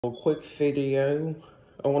A quick video.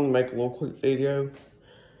 I want to make a little quick video.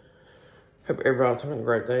 Hope everybody's having a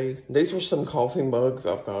great day. These are some coffee mugs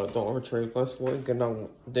I've got at Dollar Tree last week, and I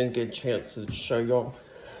didn't get a chance to show y'all.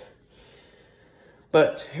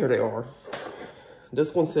 But here they are.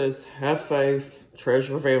 This one says, "Have faith,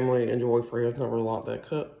 treasure family, enjoy friends." I really like that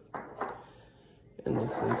cup. And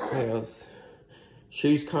this one says,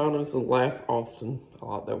 "Choose kindness and laugh often." I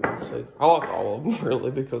like that one too. I like all of them really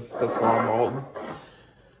because that's why I'm on.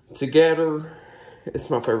 Together, it's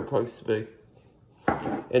my favorite place to be.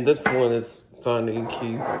 And this one is funny and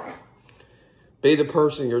cute. Be the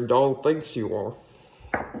person your dog thinks you are.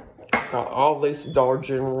 Got all these Dollar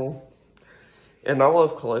General. And I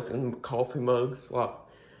love collecting coffee mugs. Like,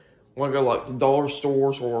 when I go like the dollar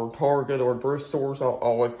stores or Target or thrift stores, I'll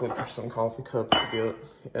always look for some coffee cups to get.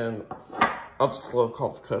 And I just love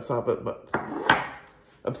coffee cups. I have it, but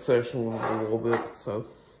obsession with it a little bit. So,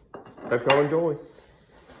 hope y'all enjoy.